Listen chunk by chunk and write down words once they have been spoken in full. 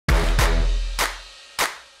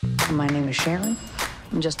My name is Sharon.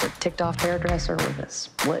 I'm just a ticked-off hairdresser with a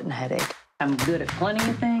splitting headache. I'm good at plenty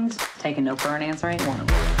of things. Taking no for an answer ain't one of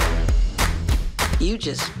them. You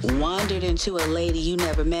just wandered into a lady you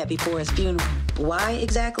never met before his funeral. Why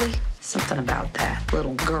exactly? Something about that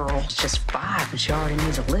little girl. She's just 5 and she already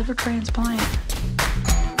needs a liver transplant.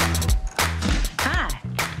 Hi,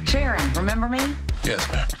 Sharon, remember me? Yes,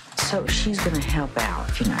 ma'am. So she's gonna help out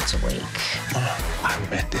a few nights a week. I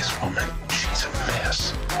met this woman. She's a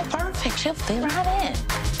mess. Oh, perfect. She'll fit right in.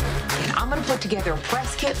 I'm gonna put together a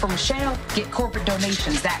press kit for Michelle, get corporate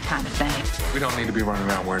donations, that kind of thing. We don't need to be running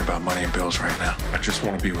around worried about money and bills right now. I just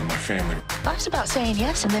want to be with my family. Life's about saying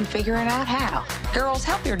yes and then figuring out how. Girls,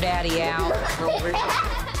 help your daddy out.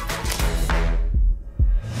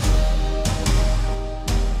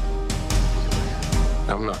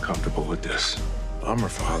 I'm not comfortable with this. I'm her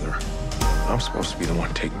father. I'm supposed to be the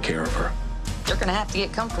one taking care of her. You're gonna have to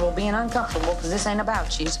get comfortable being uncomfortable because this ain't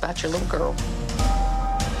about you, it's about your little girl.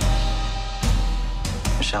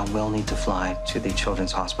 Michelle will need to fly to the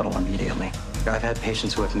Children's Hospital immediately. I've had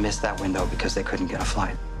patients who have missed that window because they couldn't get a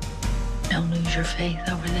flight. Don't lose your faith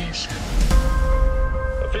over this.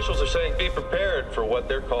 Officials are saying be prepared for what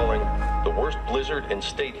they're calling the worst blizzard in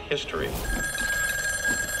state history.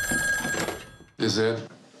 Is it?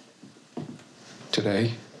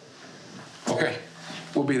 Today? Okay,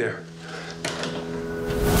 we'll be there.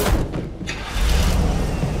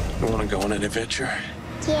 You want to go on an adventure?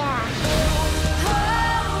 Yeah.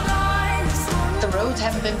 The roads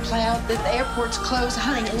haven't been plowed. The airport's closed.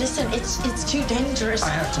 Honey, listen, it's too dangerous. I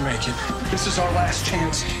have to make it. This is our last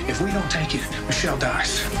chance. If we don't take it, Michelle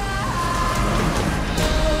dies.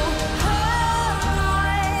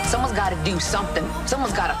 Someone's got to do something.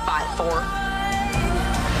 Someone's got to fight for her.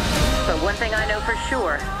 But one thing I know for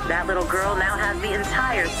sure, that little girl now has the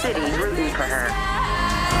entire city rooting for her.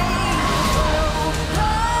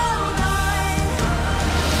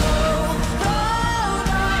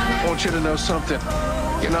 I want you to know something.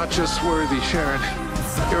 You're not just worthy, Sharon.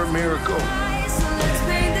 You're a miracle.